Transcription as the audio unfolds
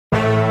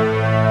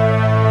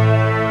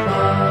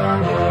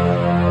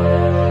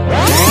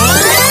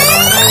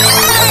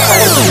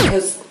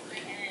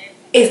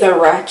It's a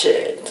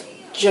ratchet,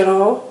 you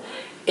know?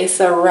 It's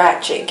a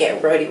ratchet.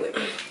 Get ready with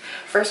me.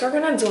 First, we're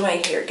gonna do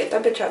my hair. Get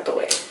that bitch out the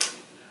way.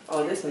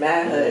 Oh, this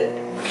mad hood.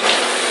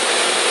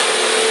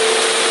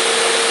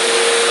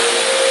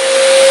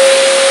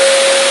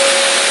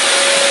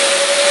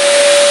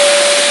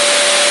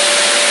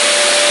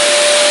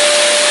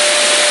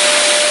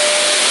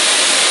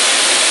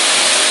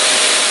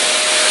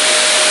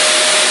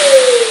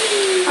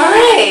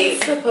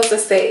 Supposed to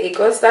say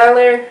eco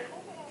styler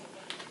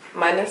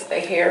minus the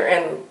hair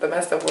and the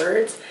mess of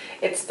words.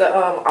 It's the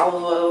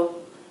olive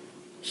oil,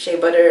 shea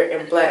butter,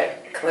 and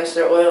black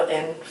cholesterol oil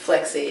and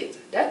flax seeds.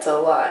 That's a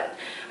lot,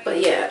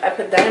 but yeah, I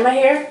put that in my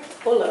hair.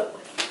 Hold up.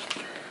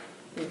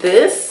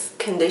 This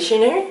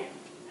conditioner,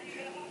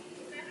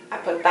 I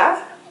put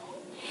that,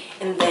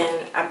 and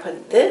then I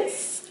put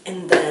this,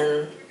 and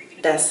then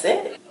that's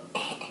it.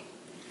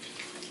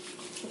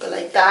 Go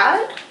like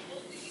that.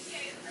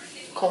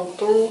 Come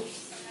through.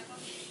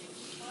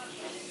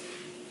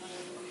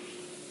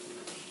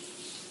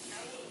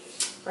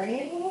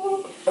 Right?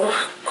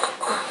 Let's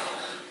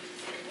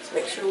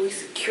make sure we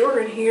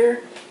secure in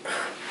here.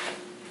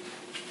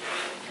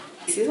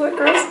 This is what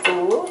girls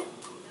do.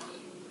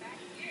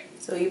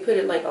 So you put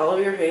it like all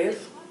over your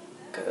face,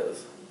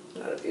 because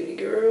I'm not a beauty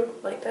guru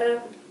like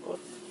that.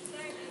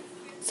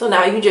 So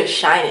now you just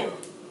shining,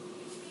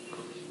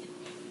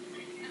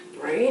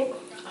 right?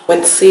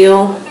 Wet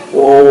seal.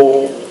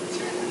 Whoa,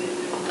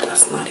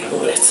 that's not even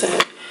what it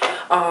said.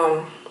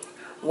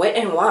 Wet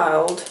and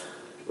Wild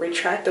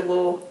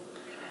retractable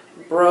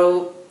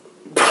bro.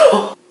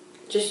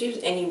 Just use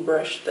any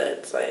brush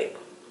that's like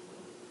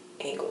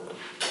angled.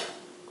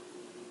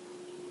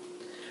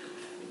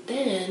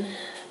 Then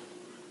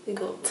we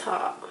go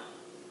top.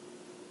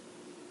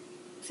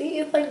 See,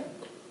 it's like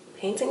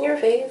painting your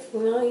face,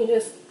 you know, you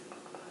just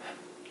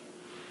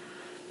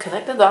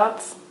connect the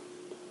dots.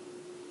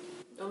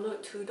 Don't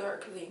look too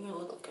dark because then you're gonna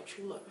look like a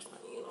chula or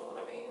something, you know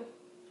what I mean?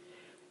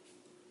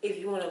 If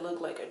you want to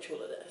look like a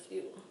chula, that's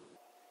you.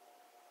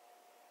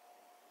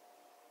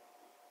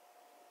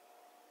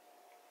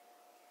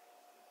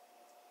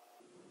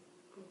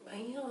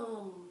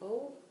 Bam,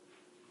 boo.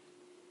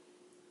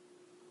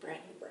 Brand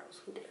new brows,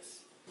 who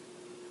this?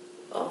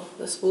 Oh,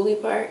 the spoolie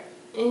part.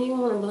 And you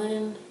want to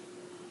blend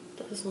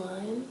those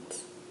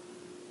lines.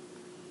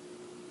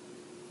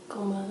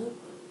 Come up.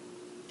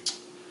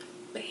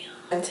 Bam.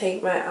 And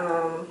take my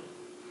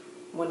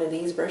one of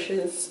these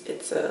brushes.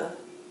 It's a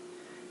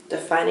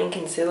defining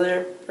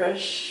concealer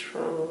brush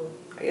from,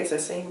 I guess, the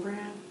same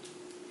brand.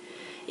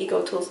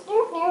 Eco Tools.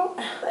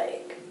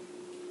 Like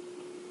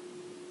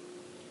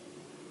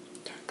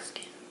dark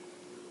skin.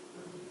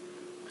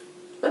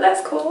 But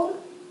that's cool.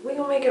 We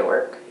gonna make it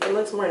work. It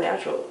looks more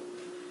natural.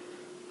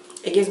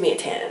 It gives me a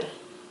tan.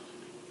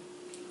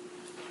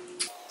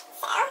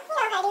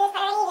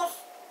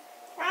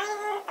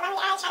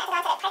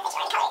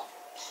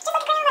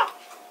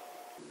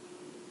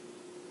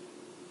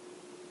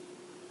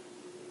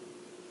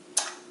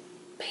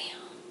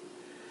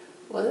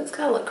 Well, this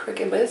kind of look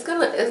crooked, but it's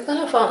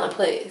gonna fall into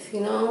place, you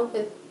know.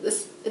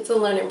 It's a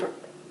learning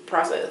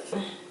process.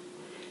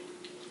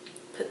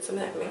 Put some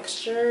of that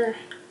mixture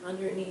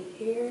underneath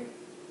here,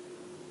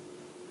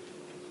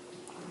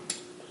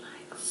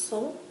 like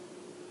so.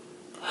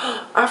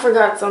 I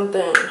forgot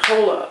something.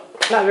 Hold up.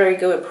 I'm not very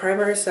good with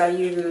primers, so I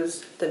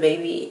use the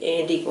Baby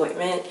Andy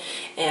ointment,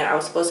 and I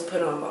was supposed to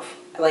put on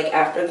like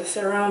after the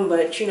serum,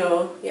 but you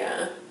know,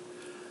 yeah.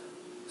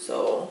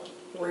 So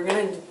we're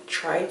gonna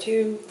try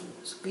to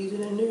squeeze it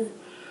in there,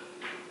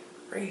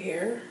 right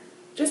here,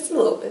 just a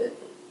little bit.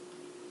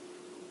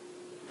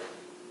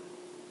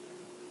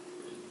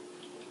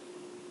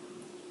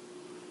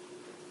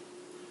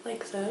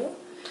 Like so.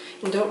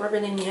 And don't rub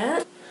it in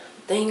yet.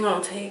 Then you're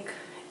gonna take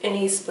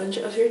any sponge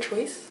of your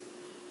choice,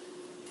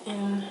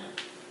 and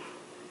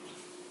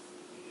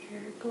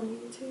you're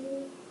going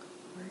to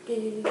work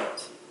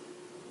it.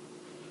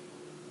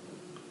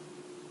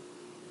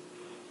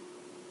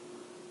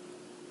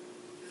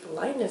 The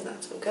lighting is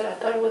not so good. I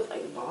thought it was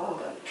like bomb,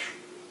 but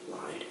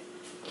lied.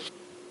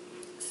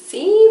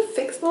 See,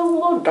 fix those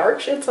little dark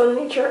shits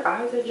underneath your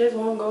eyes. It just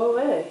won't go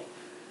away.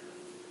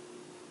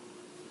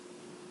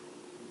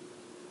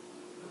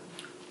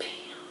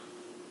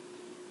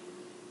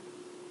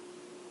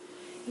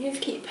 You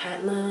just keep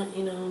patting that,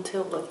 you know,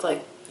 until it looks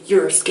like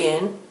your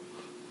skin.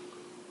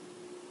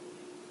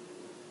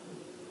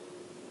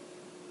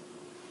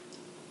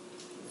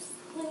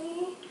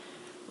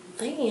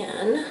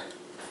 Then,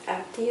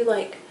 after you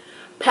like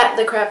pat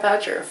the crap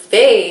out your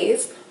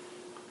face,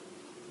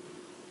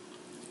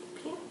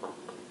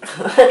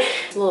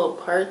 little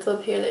parts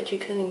up here that you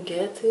couldn't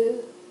get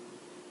to,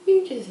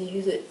 you just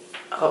use it.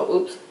 Oh,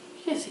 oops.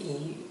 You just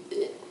use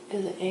it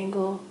as an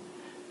angle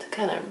to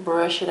kind of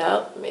brush it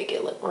out, make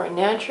it look more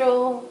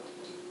natural.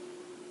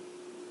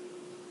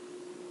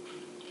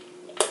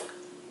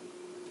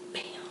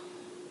 Bam.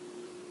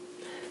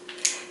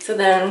 So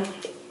then,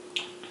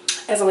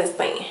 as I was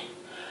saying,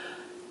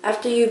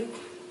 after you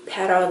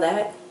pat all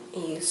that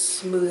and you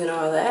smoothen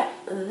all that,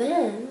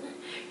 then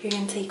you're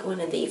gonna take one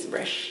of these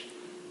brush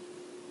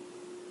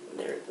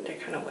they're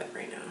kind of wet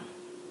right now.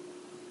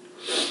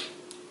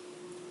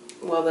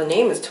 Well, the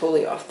name is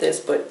totally off this,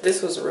 but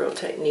this was Real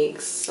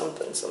Techniques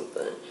something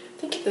something. I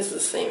think this is the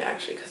same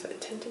actually because I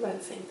tend to buy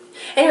the same thing.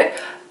 Anyway,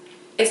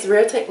 it's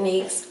Real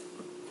Techniques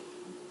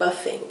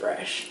buffing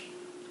brush,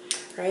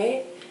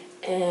 right?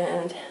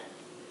 And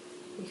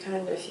you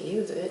kind of just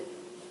use it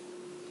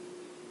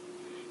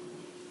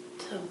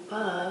to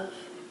buff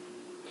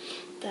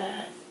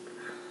that.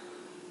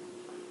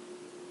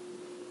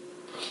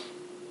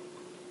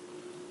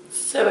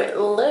 So it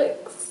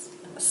looks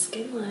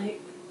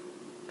skin-like,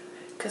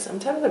 because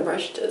sometimes the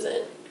brush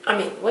doesn't. I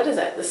mean, what is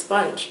that? The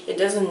sponge. It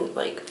doesn't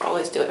like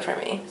always do it for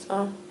me.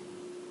 So,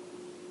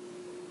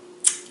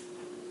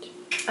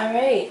 all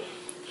right,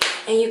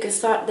 and you can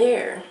stop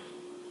there.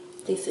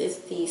 This is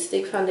the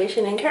Stick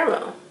Foundation in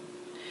Caramel.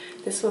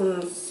 This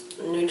one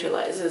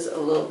neutralizes a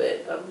little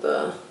bit of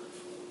the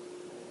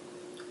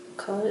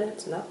color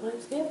that's not my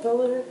skin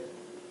color.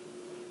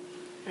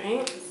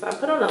 Right? So I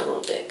put on a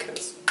little bit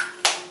because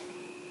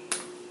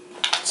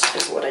it's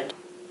just what I do.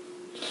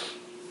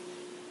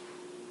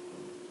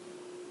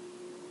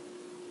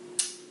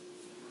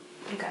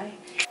 Okay.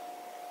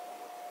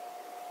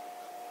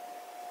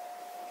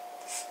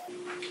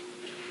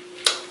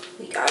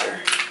 We got her.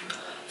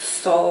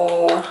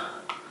 So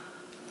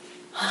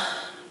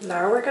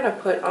now we're gonna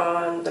put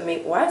on the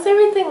why is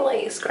everything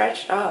like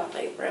scratched off,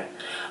 like bruh?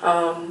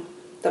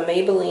 The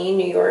Maybelline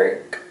New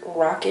York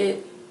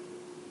Rocket.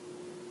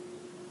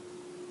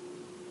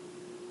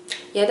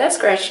 Yeah, that's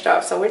scratched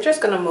off, so we're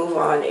just gonna move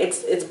on.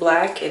 It's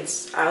black.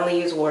 I only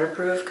use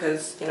waterproof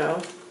because you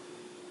know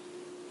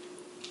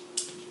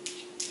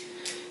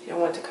you don't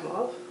want it to come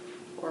off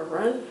or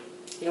run.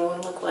 You don't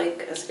want to look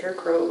like a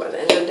scarecrow by the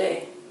end of the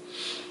day.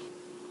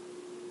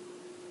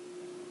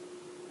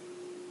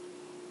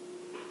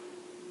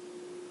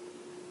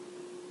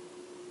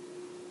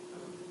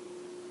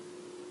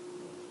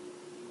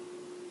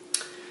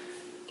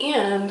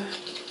 And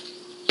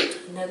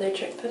another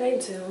trick that I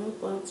do,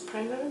 well, it's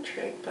probably not a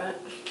trick,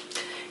 but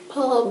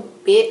put a little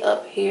bit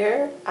up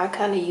here. I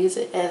kind of use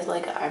it as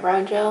like an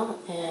eyebrow gel,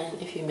 and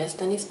if you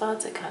missed any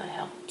spots, it kind of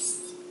helps.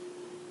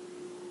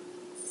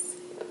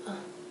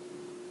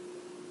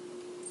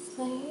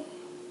 See?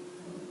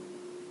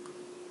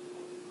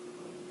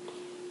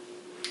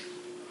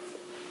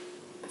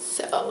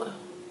 So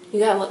you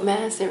gotta look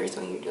mad serious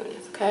when you're doing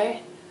this,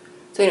 okay?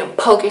 So you don't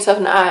poke yourself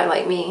in the eye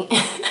like me.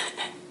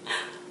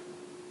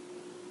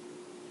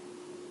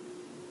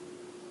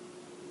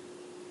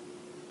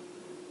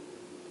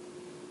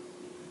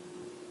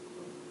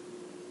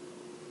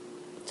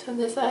 So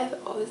this eye is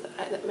always the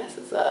eye that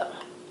messes up.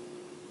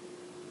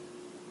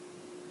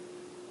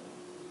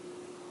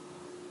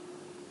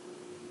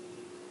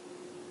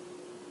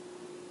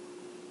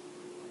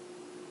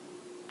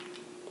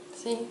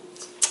 See?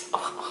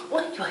 Oh,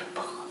 what do I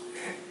bother?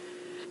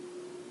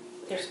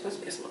 There's supposed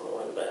to be a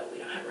smaller one, but we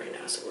don't have it right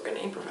now, so we're gonna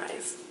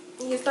improvise.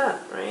 Use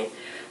that, right?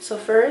 So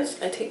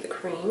first, I take the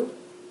cream,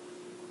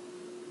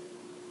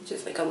 which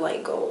is like a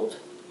light gold,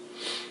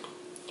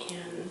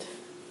 and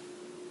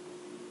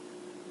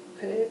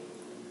put it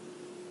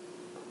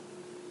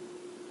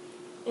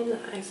in the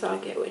eye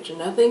socket, which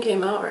nothing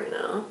came out right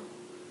now.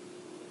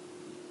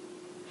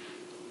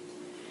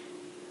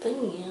 Then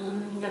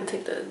I'm gonna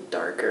take the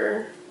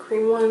darker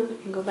cream one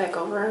and go back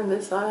over on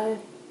this side.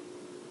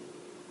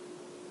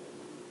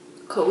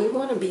 Cause we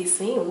want to be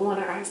seen. We want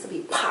our eyes to be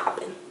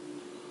popping.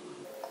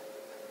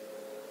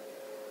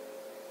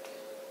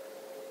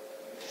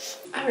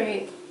 All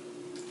right.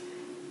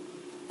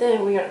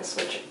 Then we're gonna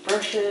switch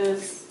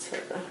brushes to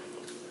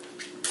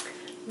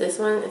this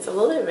one. It's a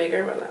little bit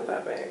bigger, but not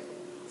that big.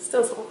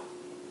 Still small.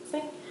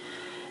 See?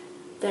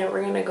 Then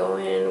we're gonna go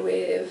in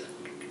with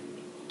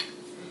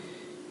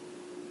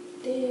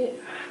the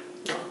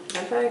matter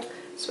of fact,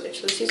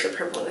 switch. Let's use the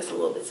purple one. It's a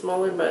little bit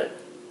smaller, but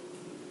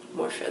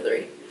more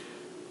feathery.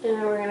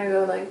 And we're gonna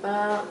go like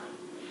that.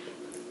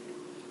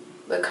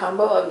 The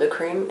combo of the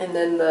cream and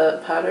then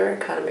the powder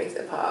kind of makes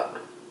it pop.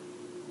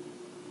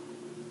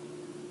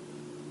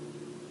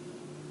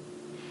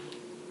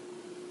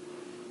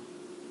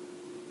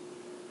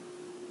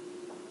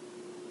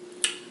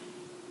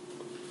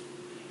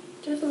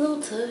 Just a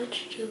little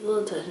touch,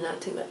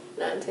 not too much,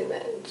 not too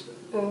much.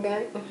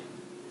 Okay.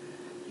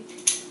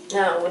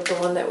 Now with the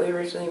one that we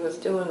originally was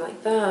doing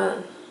like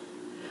that,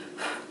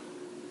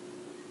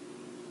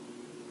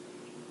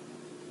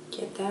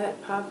 get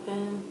that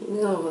popping.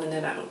 We're gonna blend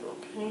it out,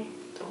 okay?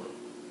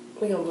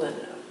 We're gonna blend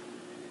it out.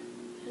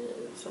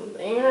 And some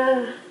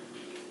there,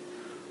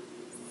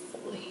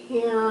 some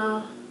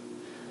here,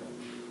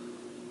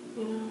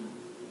 you know.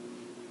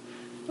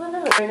 Blend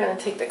out. We're gonna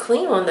take the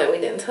clean one that we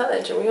didn't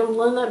touch and we're gonna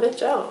blend that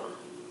bitch out.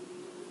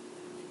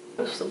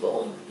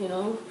 Noticeable, you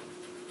know?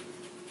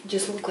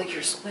 Just look like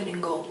you're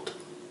sweating gold.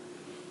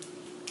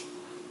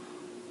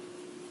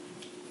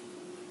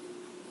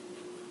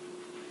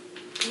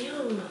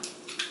 Yum.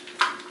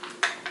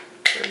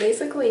 We're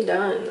basically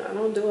done. I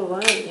don't do a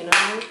lot, you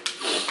know?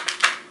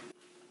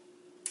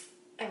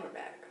 And we're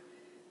back.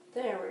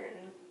 Then we're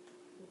gonna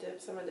dip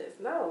some of this.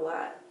 Not a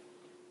lot.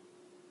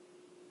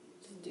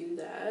 do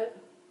that.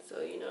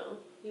 So, you know,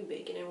 you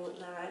baking and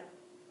whatnot.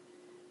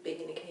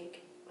 Baking a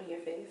cake on your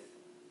face.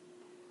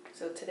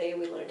 So today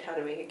we learned how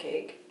to make a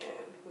cake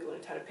and we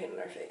learned how to paint on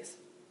our face.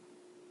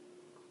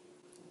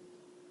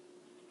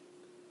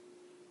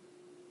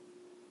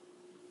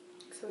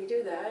 So we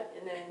do that,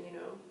 and then, you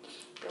know,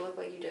 it looked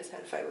like you just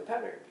had fight with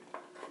powder.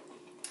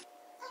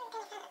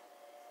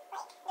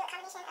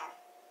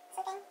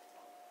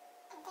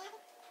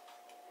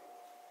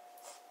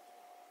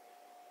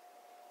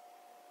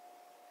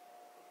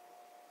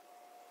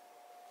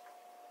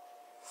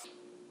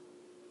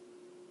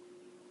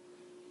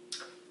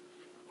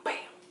 Bam.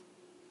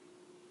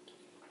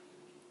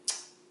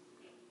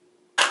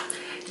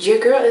 Your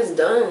girl is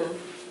done.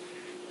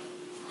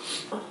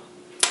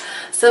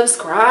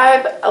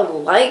 Subscribe,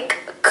 like,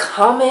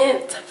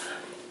 comment,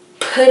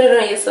 put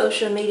it on your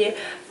social media,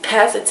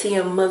 pass it to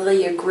your mother,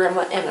 your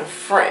grandma, and a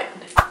friend.